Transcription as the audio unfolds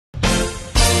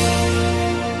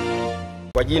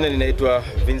Kwa jina ninaitwa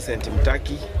Vincent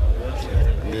Mtaki,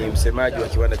 ni msemaji wa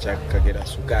kiwanda cha Kagera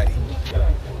Sukari.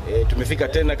 Tumefika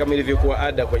tena kama ilivyokuwa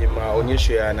ada kwenye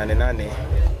maonyesho ya 88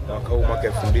 mwaka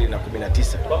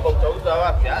 2019.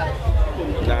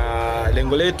 Na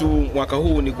lengo letu mwaka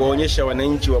huu ni kuwaonyesha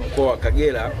wananchi wa mkoa wa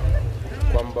Kagera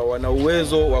kwamba wana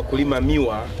uwezo wa kulima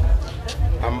miwa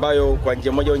ambayo kwa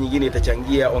njia moja au nyingine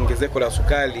itachangia ongezeko la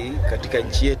sukari katika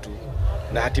nchi yetu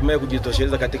na hatimaye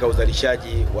kujitosheleza katika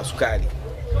uzalishaji wa sukari.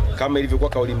 Kama ilivyokuwa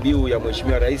kauli mbiu ya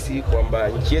Mheshimiwa Rais kwamba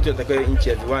nchi yetu inatakiwa nchi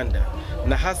ya viwanda,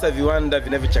 na hasa viwanda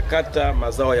vinavyochakata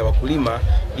mazao ya wakulima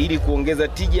ili kuongeza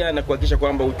tija na kuhakikisha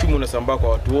kwamba uchumi unasambaa kwa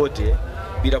watu wote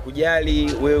bila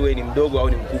kujali wewe ni mdogo au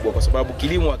ni mkubwa, kwa sababu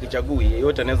kilimo hakichagui,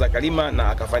 yeyote anaweza kalima na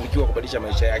akafanikiwa kubadilisha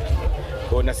maisha yake.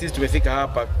 Kwa na sisi tumefika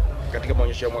hapa katika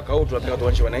maonyesho ya mwaka huu, tunataka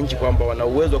tuonyeshe wananchi kwamba wana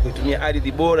uwezo wa kuitumia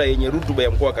ardhi bora yenye rutuba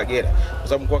ya mkoa wa Kagera, kwa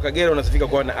sababu mkoa wa Kagera unasifika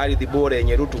kwa na ardhi bora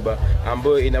yenye rutuba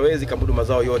ambayo inaweza ikamudu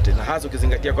mazao yote, na hasa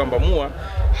ukizingatia kwamba mua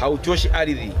hauchoshi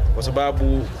ardhi, kwa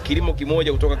sababu kilimo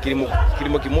kimoja kutoka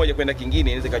kilimo kimoja kwenda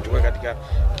kingine inaweza ikachukua katika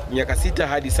miaka 6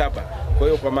 hadi 7. Kwa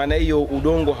hiyo kwa maana hiyo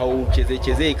udongo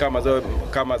hauchezei kama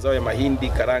mazao ya mahindi,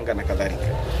 karanga na kadhalika.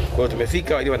 Kwa hiyo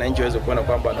tumefika ili wananchi waweze kuona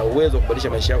kwamba na uwezo wa kubadilisha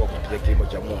maisha yao kupitia kilimo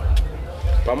cha mua.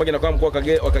 Pamoja na kwamba mkoa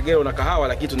wa Kagera una kahawa,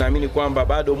 lakini tunaamini kwamba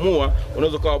bado mua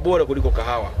unaweza kuwa bora kuliko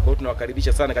kahawa. Kwa hiyo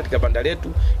tunawakaribisha sana katika banda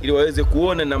letu ili waweze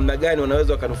kuona namna gani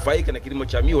wanaweza wakanufaika na kilimo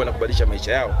cha miwa na kubadilisha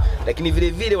maisha yao. Lakini vile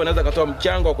vile wanaweza kutoa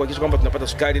mchango wa kuhakikisha kwamba tunapata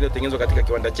sukari inayotengenezwa katika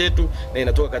kiwanda chetu na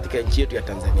inatoka katika nchi yetu ya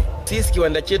Tanzania. Sisi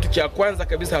kiwanda chetu cha kwanza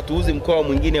kabisa hatuuzi mkoa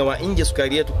mwingine wa nje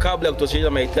sukari yetu kabla ya kutosheleza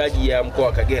mahitaji ya mkoa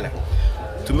wa Kagera.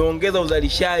 Tumeongeza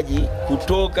uzalishaji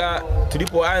kutoka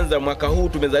tulipoanza mwaka huu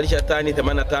tumezalisha tani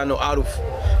 85,000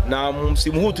 na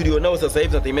msimu huu tulionao sasa hivi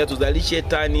tunategemea tuzalishe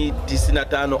tani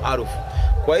 95,000.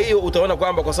 Kwa hiyo utaona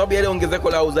kwamba kwa sababu yale ongezeko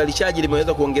la uzalishaji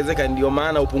limeweza kuongezeka, ndio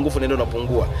maana upungufu ndio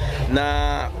unapungua.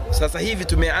 Na sasa hivi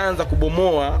tumeanza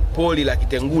kubomoa poli la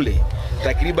Kitengule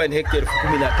takriban hektari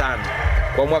 15.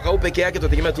 Kwa mwaka huu peke yake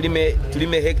tutategemea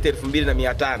tulime hektari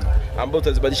 2,500 ambazo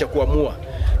tutazibadilisha kuwa mua.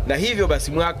 Na hivyo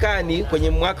basi mwakani kwenye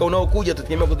mwaka unaokuja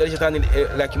tutategemea kuzalisha tani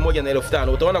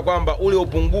 1,500,000. Utaona kwamba ule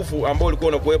upungufu ambao ulikuwa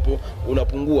unakuwepo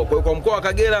unapungua. Kwa hiyo kwa mkoa wa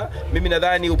Kagera mimi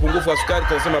nadhani upungufu wa sukari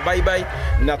tunasema bye bye,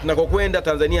 na tunakokwenda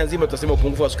Tanzania nzima tutasema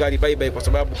upungufu wa sukari bye bye, kwa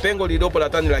sababu pengo lililopo la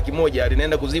tani 100,000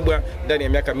 linaenda kuzibwa ndani ya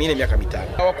miaka 4 miaka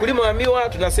 5. Wakulima wa miwa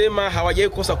tunasema hawajawahi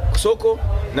kukosa soko,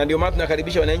 na ndio maana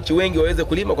tunakaribisha wananchi wengi waweze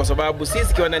kulima, kwa sababu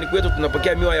sisi kiwandani kwetu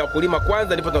tunapokea miwa ya wakulima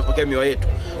kwanza ndipo tunapokea miwa yetu.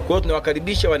 Kwa hiyo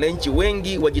tunawakaribisha wananchi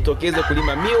wengi wajitokeze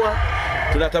kulima miwa.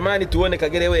 Tunatamani tuone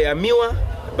Kagera iwe ya miwa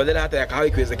badala hata ya kahawa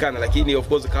ikiwezekana, lakini of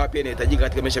course kahawa pia inahitajika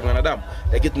katika maisha ya mwanadamu.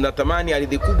 Lakini tunatamani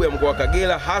ardhi kubwa ya mkoa wa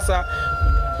Kagera, hasa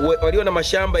walio na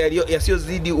mashamba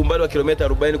yasiyozidi umbali wa kilomita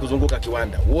 40 kuzunguka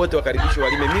kiwanda, wote wakaribishwe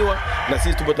walime miwa, na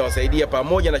sisi tupo tutawasaidia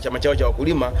pamoja na chama chao cha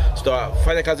wakulima.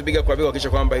 Tutafanya kazi bega kwa bega kuhakikisha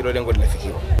kwamba hilo lengo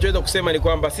linafikiwa. Tunaweza kusema ni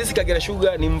kwamba sisi Kagera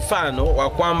Sugar ni mfano wa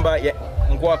kwamba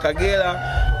mkoa wa Kagera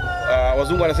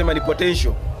wazungu wanasema ni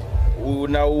potential.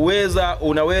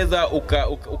 Unaweza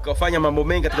ukafanya mambo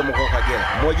mengi katika mkoa wa Kagera.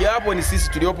 Moja wapo ni sisi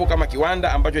tuliopo kama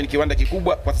kiwanda ambacho ni kiwanda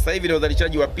kikubwa kwa sasa hivi, ni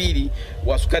wazalishaji wa pili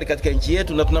wa sukari katika nchi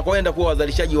yetu, na tunakwenda kuwa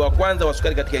wazalishaji wa kwanza wa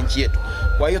sukari katika nchi yetu.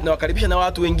 Kwa hiyo tunawakaribisha na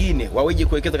watu wengine waweje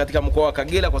kuwekeza katika mkoa wa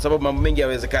Kagera, kwa sababu mambo mengi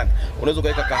yawezekana. Unaweza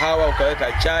kuweka kahawa,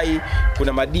 ukaweka chai,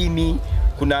 kuna madini,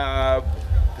 kuna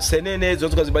senene,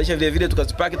 zote tukazibadilisha vile vile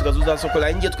tukazipaki tukazuza soko la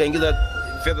nje, tukaingiza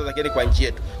fedha za kile kwa nchi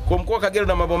yetu. Kwa mkoa wa Kagera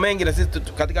na mambo mengi, na sisi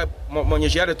katika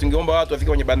maonyesho yale tungeomba watu wafike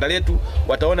kwenye banda letu,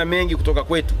 wataona mengi kutoka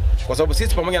kwetu, kwa sababu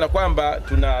sisi pamoja na kwamba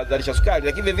tunazalisha sukari,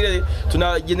 lakini vile vile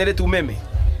tuna generate umeme,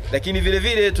 lakini vile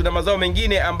vile tuna mazao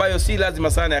mengine ambayo si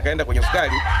lazima sana yakaenda kwenye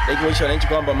sukari, lakini kuonyesha wananchi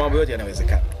kwamba mambo yote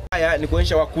yanawezekana. Haya ni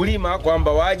kuonyesha wakulima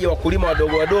kwamba wakulima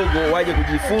wadogo waje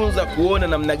kujifunza kuona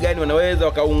namna gani wanaweza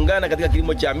wakaungana katika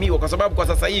kilimo cha miwa, kwa sababu kwa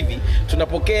sasa hivi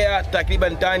tunapokea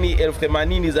takriban tani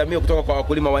 80,000 za miwa kutoka kwa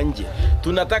wakulima wa nje.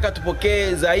 Tunataka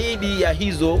tupokee zaidi ya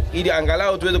hizo ili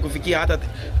angalau tuweze kufikia hata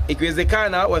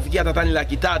ikiwezekana wafikia hata tani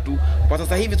 300,000. Kwa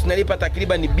sasa hivi tunalipa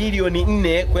takriban bilioni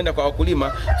 4 kwenda kwa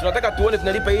wakulima. Tunataka tuone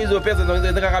tunalipa hizo pesa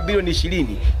zinaweza kama bilioni 20.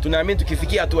 Tunaamini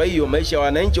tukifikia hatua hiyo maisha ya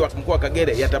wananchi wa mkoa wa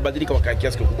Kagera yatabadilika kwa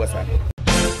kiasi kikubwa sana.